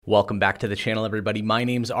Welcome back to the channel, everybody. My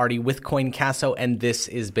name's Artie with CoinCasso, and this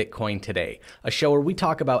is Bitcoin Today, a show where we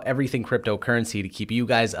talk about everything cryptocurrency to keep you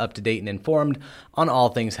guys up to date and informed on all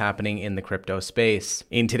things happening in the crypto space.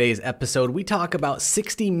 In today's episode, we talk about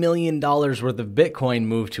 $60 million worth of Bitcoin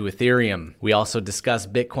moved to Ethereum. We also discuss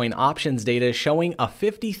Bitcoin options data showing a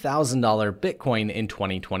 $50,000 Bitcoin in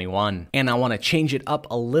 2021. And I want to change it up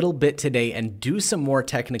a little bit today and do some more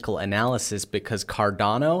technical analysis because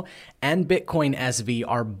Cardano and Bitcoin SV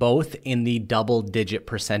are both in the double-digit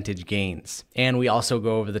percentage gains. And we also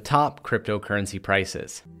go over the top cryptocurrency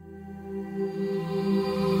prices.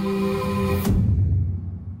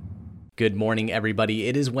 Good morning, everybody.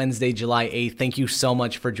 It is Wednesday, July 8th. Thank you so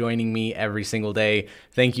much for joining me every single day.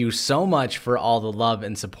 Thank you so much for all the love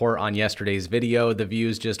and support on yesterday's video. The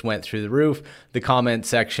views just went through the roof. The comment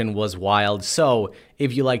section was wild. So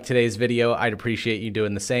if you like today's video, I'd appreciate you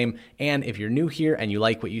doing the same. And if you're new here and you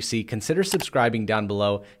like what you see, consider subscribing down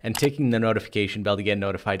below and ticking the notification bell to get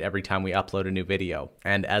notified every time we upload a new video.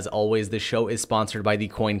 And as always, this show is sponsored by the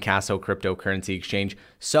CoinCasso cryptocurrency exchange.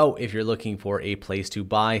 So if you're looking for a place to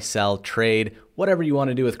buy, sell, trade, whatever you want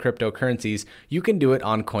to do with cryptocurrencies, you can do it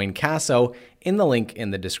on CoinCasso in the link in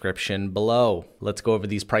the description below. Let's go over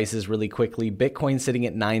these prices really quickly. Bitcoin sitting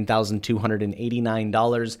at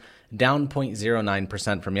 $9,289, down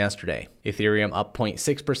 0.09% from yesterday. Ethereum up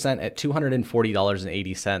 0.6% at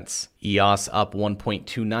 $240.80. EOS up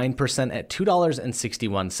 1.29% at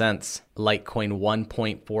 $2.61. Litecoin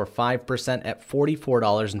 1.45% at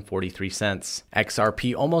 $44.43.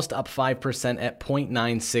 XRP almost up 5% at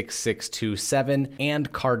 0.96627,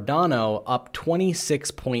 and Cardano up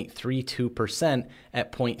 26.32%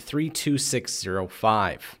 at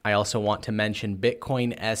 0.32605. I also want to mention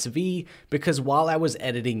Bitcoin SV because while I was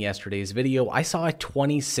editing yesterday's video, I saw a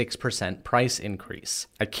 26% price increase.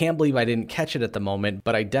 I can't believe I didn't catch it at the moment,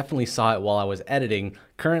 but I definitely saw it while I was editing.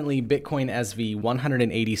 Currently, Bitcoin SV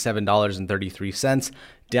 $187.33,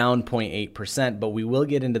 down 0.8%, but we will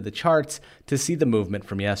get into the charts to see the movement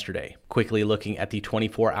from yesterday. Quickly looking at the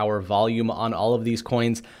 24-hour volume on all of these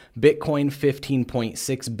coins, Bitcoin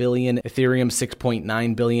 15.6 billion, Ethereum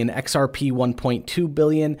 6.9 billion, XRP 1.2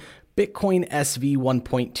 billion, Bitcoin SV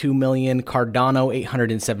 1.2 million, Cardano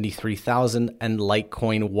 873,000, and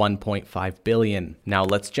Litecoin 1.5 billion. Now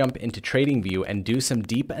let's jump into TradingView and do some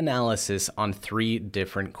deep analysis on three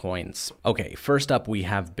different coins. Okay, first up we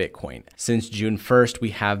have Bitcoin. Since June 1st,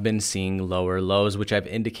 we have been seeing lower lows, which I've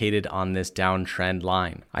indicated on this downtrend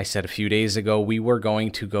line. I said a few days ago we were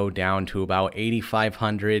going to go down to about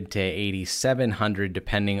 8,500 to 8,700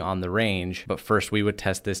 depending on the range, but first we would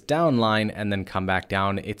test this down line and then come back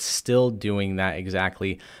down. It's still doing that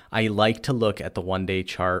exactly. I like to look at the one-day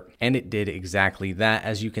chart, and it did exactly that.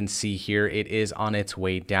 As you can see here, it is on its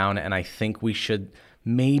way down, and I think we should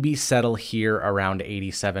maybe settle here around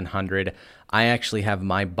 8,700. I actually have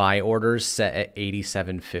my buy orders set at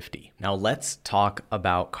 8,750. Now let's talk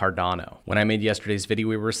about Cardano. When I made yesterday's video,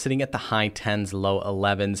 we were sitting at the high 10s, low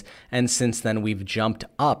 11s, and since then we've jumped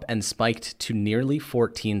up and spiked to nearly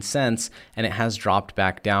 14 cents, and it has dropped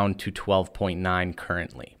back down to 12.9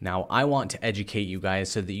 currently. Now I want to educate you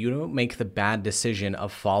guys so that you don't make the bad decision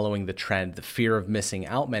of following the trend, the fear of missing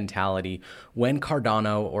out mentality when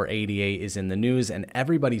Cardano or ADA is in the news and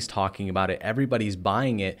everybody's talking about it, everybody's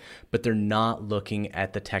buying it, but they're not looking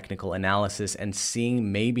at the technical analysis and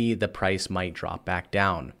seeing maybe the price might drop back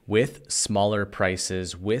down. With smaller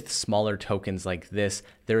prices, with smaller tokens like this,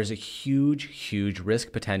 there is a huge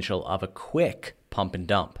risk potential of a quick pump and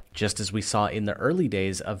dump. Just as we saw in the early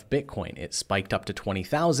days of Bitcoin, it spiked up to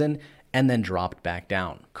 20,000 and then dropped back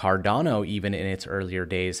down. Cardano, even in its earlier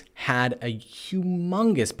days, had a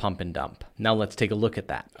humongous pump and dump. Now let's take a look at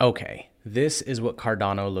that. Okay. This is what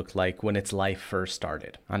Cardano looked like when its life first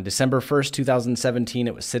started. On December 1st, 2017,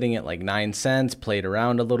 it was sitting at like 9 cents, played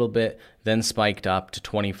around a little bit, then spiked up to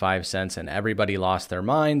 25 cents, and everybody lost their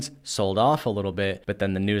minds, sold off a little bit, but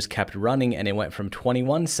then the news kept running and it went from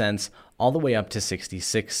 21 cents all the way up to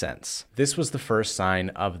 66 cents. This was the first sign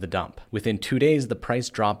of the dump. Within 2 days, the price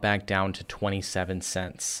dropped back down to 27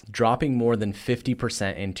 cents, dropping more than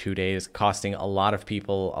 50% in 2 days, costing a lot of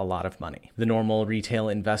people a lot of money. The normal retail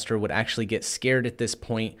investor would actually get scared at this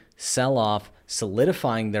point, sell off,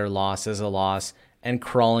 solidifying their loss as a loss, and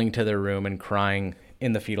crawling to their room and crying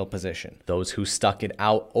in the fetal position. Those who stuck it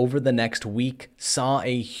out over the next week saw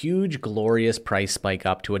a huge, glorious price spike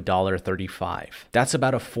up to $1.35. That's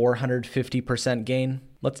about a 450% gain.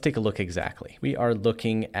 Let's take a look exactly. We are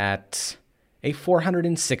looking at a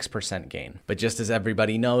 406% gain. But just as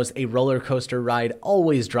everybody knows, a roller coaster ride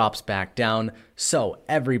always drops back down, so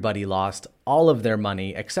everybody lost all of their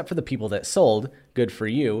money except for the people that sold good for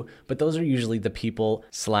you. But those are usually the people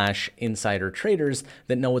 / insider traders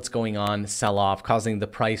that know what's going on, sell off, causing the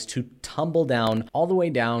price to tumble down all the way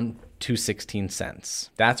down to 16 cents.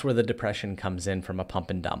 That's where the depression comes in from a pump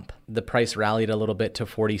and dump. The price rallied a little bit to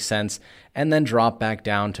 40 cents and then dropped back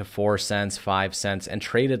down to 4 cents, 5 cents, and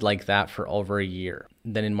traded like that for over a year.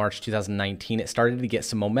 Then in March 2019, it started to get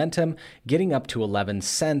some momentum, getting up to 11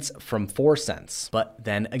 cents from 4 cents. But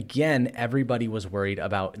then again, everybody was worried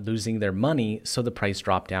about losing their money, so the price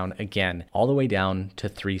dropped down again, all the way down to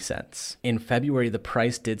 3 cents. In February, the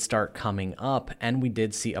price did start coming up, and we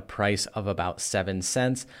did see a price of about 7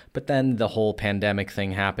 cents, but then the whole pandemic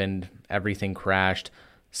thing happened, everything crashed.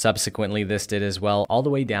 Subsequently, this did as well, all the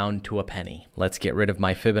way down to a penny. Let's get rid of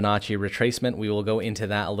my Fibonacci retracement. We will go into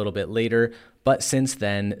that a little bit later. But since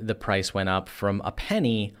then, the price went up from a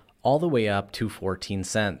penny all the way up to 14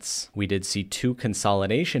 cents. We did see 2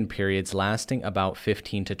 consolidation periods lasting about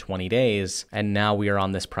 15 to 20 days, and now we are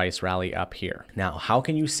on this price rally up here. Now, how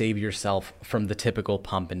can you save yourself from the typical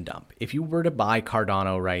pump and dump? If you were to buy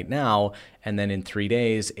Cardano right now, and then in 3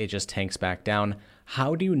 days, it just tanks back down,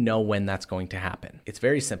 how do you know when that's going to happen? It's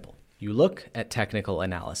very simple. You look at technical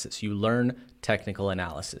analysis. You learn technical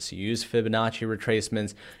analysis. You use Fibonacci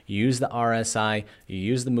retracements, you use the RSI, you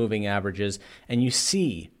use the moving averages, and you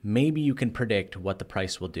see maybe you can predict what the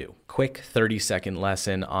price will do. Quick 30-second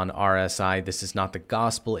lesson on RSI. This is not the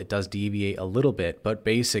gospel. It does deviate a little bit, but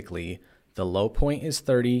basically the low point is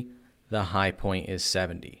 30, the high point is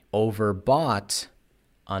 70. Overbought,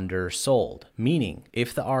 undersold. Meaning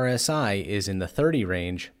if the RSI is in the 30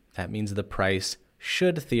 range, that means the price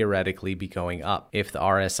should theoretically be going up. If the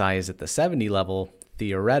RSI is at the 70 level,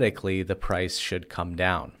 theoretically the price should come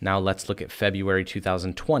down. Now let's look at February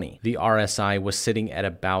 2020. The RSI was sitting at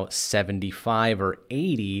about 75 or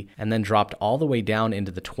 80 and then dropped all the way down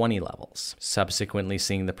into the 20 levels. Subsequently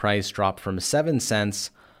seeing the price drop from 7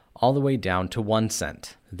 cents all the way down to 1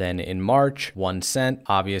 cent. Then in March, 1 cent,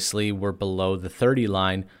 obviously we're below the 30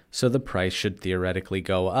 line, so the price should theoretically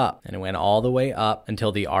go up. And it went all the way up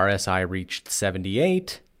until the RSI reached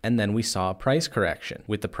 78, and then we saw a price correction,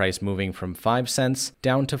 with the price moving from 5 cents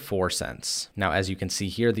down to 4 cents. Now, as you can see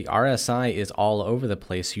here, the RSI is all over the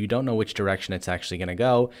place, so you don't know which direction it's actually going to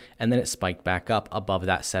go, and then it spiked back up above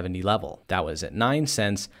that 70 level. That was at 9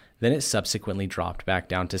 cents. Then it subsequently dropped back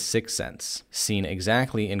down to 6 cents, seen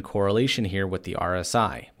exactly in correlation here with the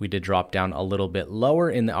RSI. We did drop down a little bit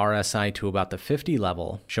lower in the RSI to about the 50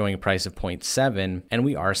 level, showing a price of 0.7, and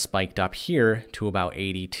we are spiked up here to about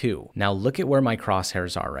 82. Now look at where my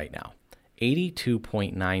crosshairs are right now.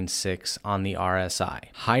 82.96 on the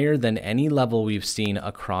RSI, higher than any level we've seen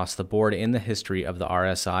across the board in the history of the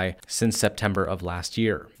RSI since September of last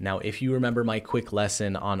year. Now, if you remember my quick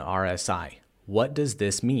lesson on RSI, what does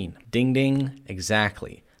this mean? Ding ding,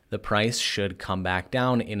 exactly. The price should come back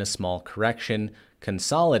down in a small correction,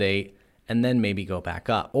 consolidate, and then maybe go back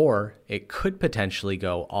up. Or it could potentially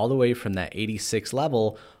go all the way from that 86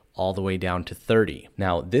 level all the way down to 30.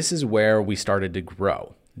 Now, this is where we started to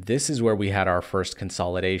grow. This is where we had our first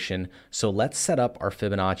consolidation. So let's set up our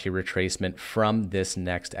Fibonacci retracement from this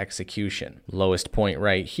next execution. Lowest point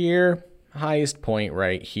right here, highest point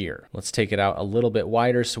right here. Let's take it out a little bit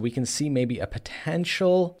wider so we can see maybe a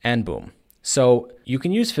potential, and boom. So you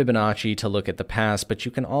can use Fibonacci to look at the past, but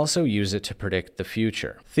you can also use it to predict the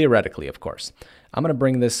future. Theoretically, of course. I'm going to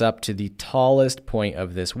bring this up to the tallest point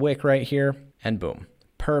of this wick right here, and boom.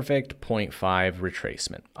 Perfect 0.5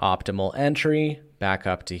 retracement. Optimal entry, back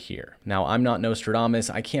up to here. Now, I'm not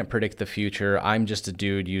Nostradamus. I can't predict the future. I'm just a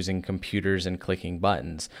dude using computers and clicking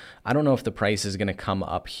buttons. I don't know if the price is going to come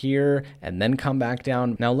up here and then come back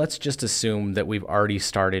down. Now, let's just assume that we've already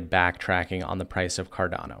started backtracking on the price of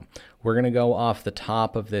Cardano. We're going to go off the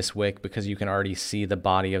top of this wick because you can already see the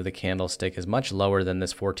body of the candlestick is much lower than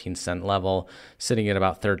this 14 cent level, sitting at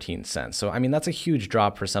about 13 cents. So, I mean, that's a huge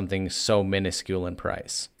drop for something so minuscule in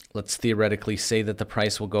price. Let's theoretically say that the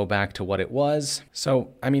price will go back to what it was.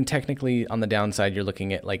 So, I mean, technically on the downside, you're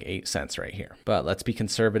looking at like 8 cents right here. But let's be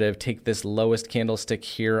conservative. Take this lowest candlestick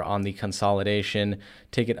here on the consolidation,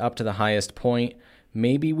 take it up to the highest point.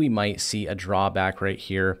 Maybe we might see a drawback right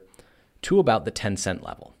here to about the 10 cent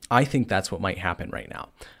level. I think that's what might happen right now.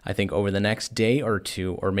 I think over the next day or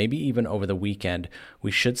two, or maybe even over the weekend,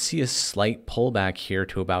 we should see a slight pullback here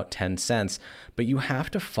to about 10 cents, but you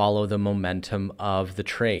have to follow the momentum of the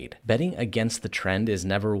trade. Betting against the trend is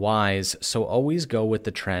never wise, so always go with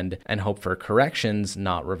the trend and hope for corrections,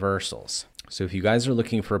 not reversals. So if you guys are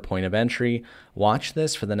looking for a point of entry, watch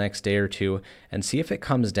this for the next day or two and see if it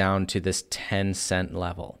comes down to this 10-cent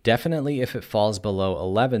level. Definitely if it falls below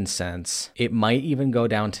 11 cents, it might even go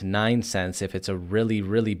down to 9 cents if it's a really,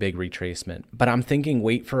 really big retracement. But I'm thinking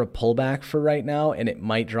wait for a pullback for right now and it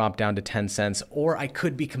might drop down to 10 cents, or I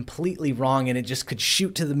could be completely wrong and it just could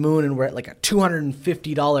shoot to the moon and we're at like a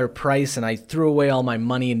 $250 price and I threw away all my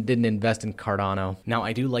money and didn't invest in Cardano. Now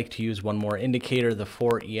I do like to use one more indicator. The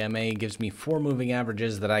 4 EMA gives me 4 moving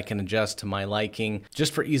averages that I can adjust to my liking.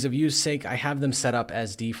 Just for ease of use sake, I have them set up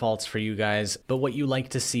as defaults for you guys, but what you like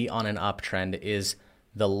to see on an uptrend is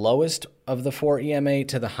the lowest of the 4 EMA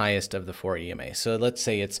to the highest of the 4 EMA. So let's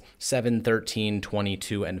say it's 7, 13,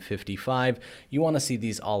 22, and 55. You want to see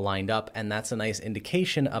these all lined up, and that's a nice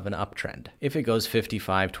indication of an uptrend. If it goes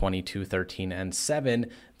 55, 22, 13, and 7,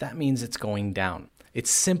 that means it's going down. It's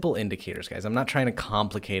simple indicators, guys. I'm not trying to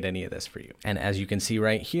complicate any of this for you. And as you can see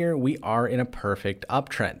right here, we are in a perfect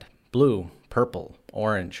uptrend. Blue, purple,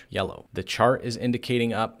 orange, yellow. The chart is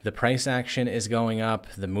indicating up. The price action is going up.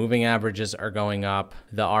 The moving averages are going up.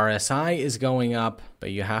 The RSI is going up.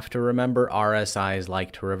 But you have to remember RSIs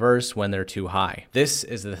like to reverse when they're too high. This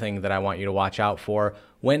is the thing that I want you to watch out for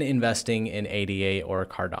when investing in ADA or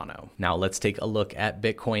Cardano. Now let's take a look at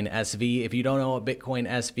Bitcoin SV. If you don't know what Bitcoin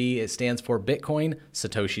SV, it stands for Bitcoin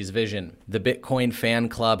Satoshi's Vision. The Bitcoin fan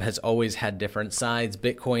club has always had different sides.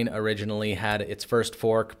 Bitcoin originally had its first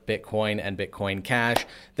fork, Bitcoin and Bitcoin Cash.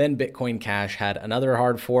 Then Bitcoin Cash had another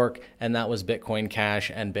hard fork, and that was Bitcoin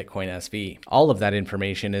Cash and Bitcoin SV. All of that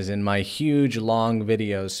information is in my huge long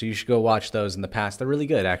videos, so you should go watch those in the past. They're really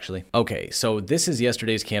good, actually. Okay, so this is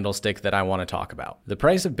yesterday's candlestick that I want to talk about. The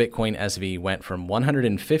price of Bitcoin SV went from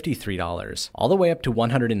 $153 all the way up to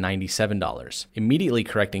 $197, immediately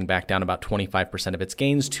correcting back down about 25% of its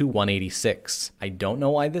gains to $186. I don't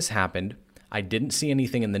know why this happened. I didn't see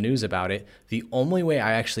anything in the news about it. The only way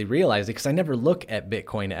I actually realized it, because I never look at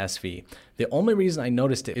Bitcoin SV, the only reason I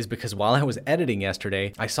noticed it is because while I was editing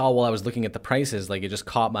yesterday, I saw while I was looking at the prices, like it just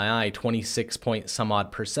caught my eye, 26 point some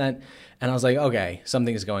odd percent. And I was like, okay,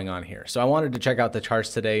 something's going on here. So I wanted to check out the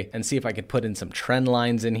charts today and see if I could put in some trend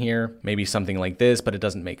lines in here, maybe something like this, but it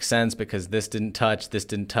doesn't make sense because this didn't touch, this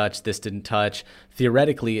didn't touch, this didn't touch.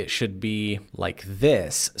 Theoretically, it should be like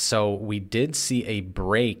this. So we did see a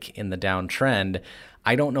break in the downtrend.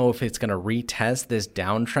 I don't know if it's going to retest this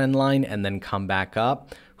downtrend line and then come back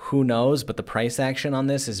up. Who knows? But the price action on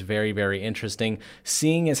this is very, very interesting.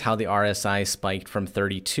 Seeing as how the RSI spiked from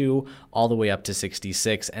 32 all the way up to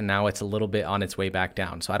 66, and now it's a little bit on its way back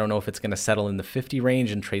down. So I don't know if it's going to settle in the 50 range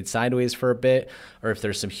and trade sideways for a bit, or if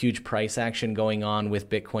there's some huge price action going on with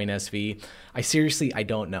Bitcoin SV. I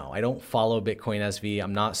don't know. I don't follow Bitcoin SV.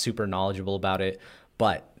 I'm not super knowledgeable about it,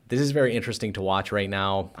 but this is very interesting to watch right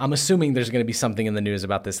now. I'm assuming there's going to be something in the news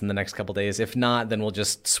about this in the next couple days. If not, then we'll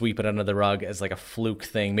just sweep it under the rug as like a fluke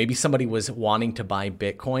thing. Maybe somebody was wanting to buy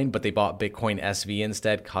Bitcoin, but they bought Bitcoin SV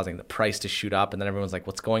instead, causing the price to shoot up. And then everyone's like,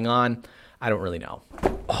 what's going on? I don't really know.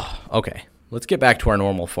 Okay, let's get back to our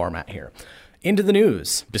normal format here. Into the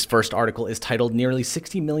news. This first article is titled Nearly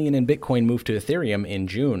 60 million in Bitcoin moved to Ethereum in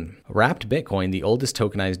June. Wrapped Bitcoin, the oldest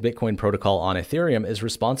tokenized Bitcoin protocol on Ethereum, is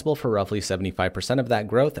responsible for roughly 75% of that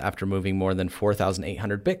growth after moving more than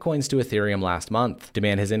 4,800 Bitcoins to Ethereum last month.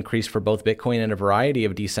 Demand has increased for both Bitcoin and a variety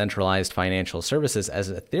of decentralized financial services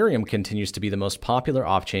as Ethereum continues to be the most popular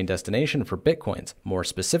off-chain destination for Bitcoins. More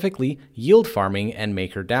specifically, yield farming and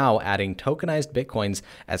MakerDAO adding tokenized Bitcoins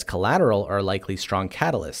as collateral are likely strong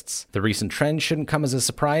catalysts. The recent trend shouldn't come as a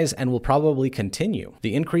surprise and will probably continue.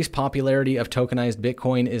 The increased popularity of tokenized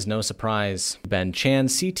Bitcoin is no surprise. Ben Chan,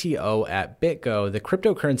 CTO at BitGo, the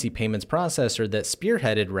cryptocurrency payments processor that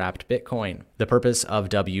spearheaded Wrapped Bitcoin. The purpose of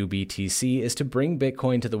WBTC is to bring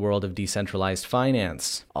Bitcoin to the world of decentralized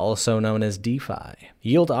finance, also known as DeFi.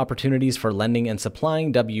 Yield opportunities for lending and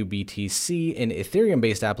supplying WBTC in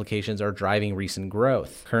Ethereum-based applications are driving recent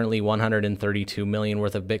growth. Currently, 132 million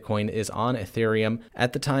worth of Bitcoin is on Ethereum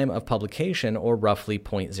at the time of publication, or roughly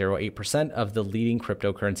 0.08% of the leading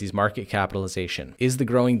cryptocurrency's market capitalization. Is the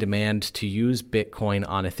growing demand to use Bitcoin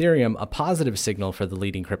on Ethereum a positive signal for the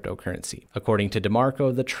leading cryptocurrency? According to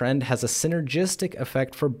DeMarco, the trend has a synergistic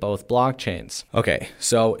effect for both blockchains. Okay,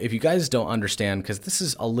 so if you guys don't understand, because this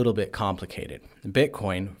is a little bit complicated,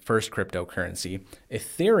 Bitcoin, first cryptocurrency,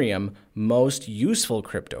 Ethereum, most useful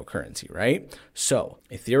cryptocurrency, right? So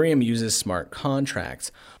Ethereum uses smart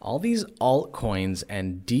contracts. All these altcoins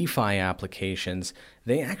and DeFi applications,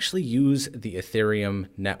 they actually use the Ethereum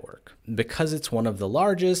network because it's one of the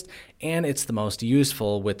largest and it's the most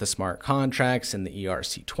useful with the smart contracts and the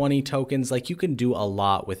ERC20 tokens. Like, you can do a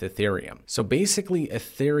lot with Ethereum. So basically,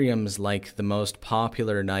 Ethereum's like the most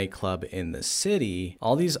popular nightclub in the city.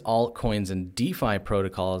 All these altcoins and DeFi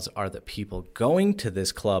protocols are the people going to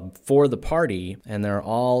this club for the party, and they're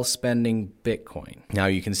all spending Bitcoin. Now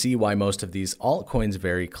you can see why most of these altcoins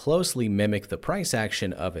very closely mimic the price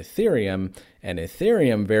action of Ethereum, and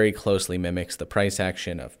Ethereum very closely mimics the price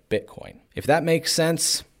action of Bitcoin. If that makes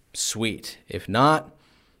sense, sweet. If not,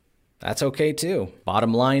 that's okay too.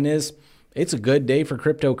 Bottom line is, it's a good day for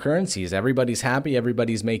cryptocurrencies. Everybody's happy,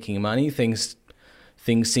 everybody's making money, things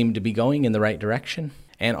seem to be going in the right direction.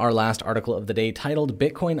 And our last article of the day, titled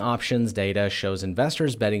Bitcoin Options Data Shows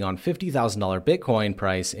Investors Betting on $50,000 Bitcoin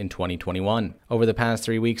Price in 2021. Over the past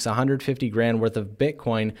 3 weeks, 150 grand worth of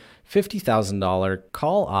Bitcoin, $50,000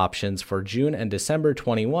 call options for June and December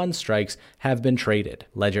 21 strikes have been traded.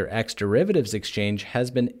 Ledger X Derivatives Exchange has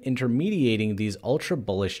been intermediating these ultra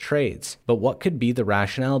bullish trades. But what could be the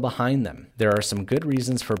rationale behind them? There are some good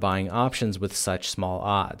reasons for buying options with such small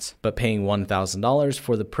odds, but paying $1,000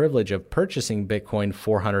 for the privilege of purchasing Bitcoin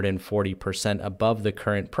 440% above the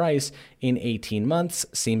current price in 18 months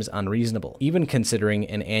seems unreasonable, even considering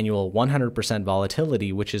an annual 100%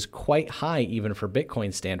 volatility, which is quite high even for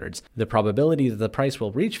Bitcoin standards. The probability that the price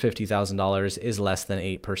will reach $50,000 is less than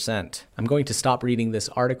 8%. I'm going to stop reading this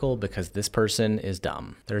article because this person is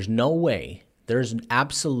dumb. There's no way. There's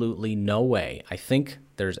absolutely no way. I think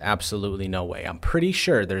there's absolutely no way. I'm pretty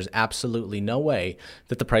sure there's absolutely no way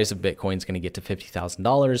that the price of Bitcoin is going to get to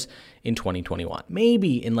 $50,000 in 2021.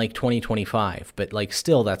 Maybe in like 2025, but like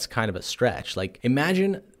still that's kind of a stretch. Like,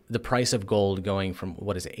 imagine the price of gold going from,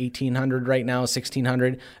 what is it, 1,800 right now,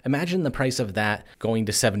 1,600. Imagine the price of that going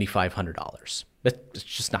to $7,500. But it's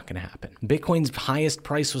just not going to happen. Bitcoin's highest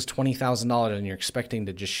price was $20,000, and you're expecting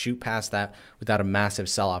to just shoot past that without a massive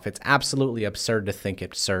sell-off. It's absolutely absurd to think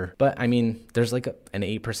it, sir. But I mean, there's like an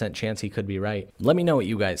 8% chance he could be right. Let me know what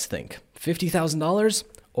you guys think. $50,000?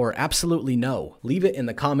 Or absolutely no? Leave it in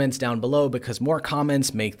the comments down below, because more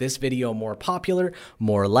comments make this video more popular,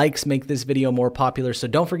 more likes make this video more popular. So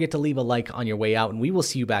don't forget to leave a like on your way out, and we will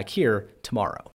see you back here tomorrow.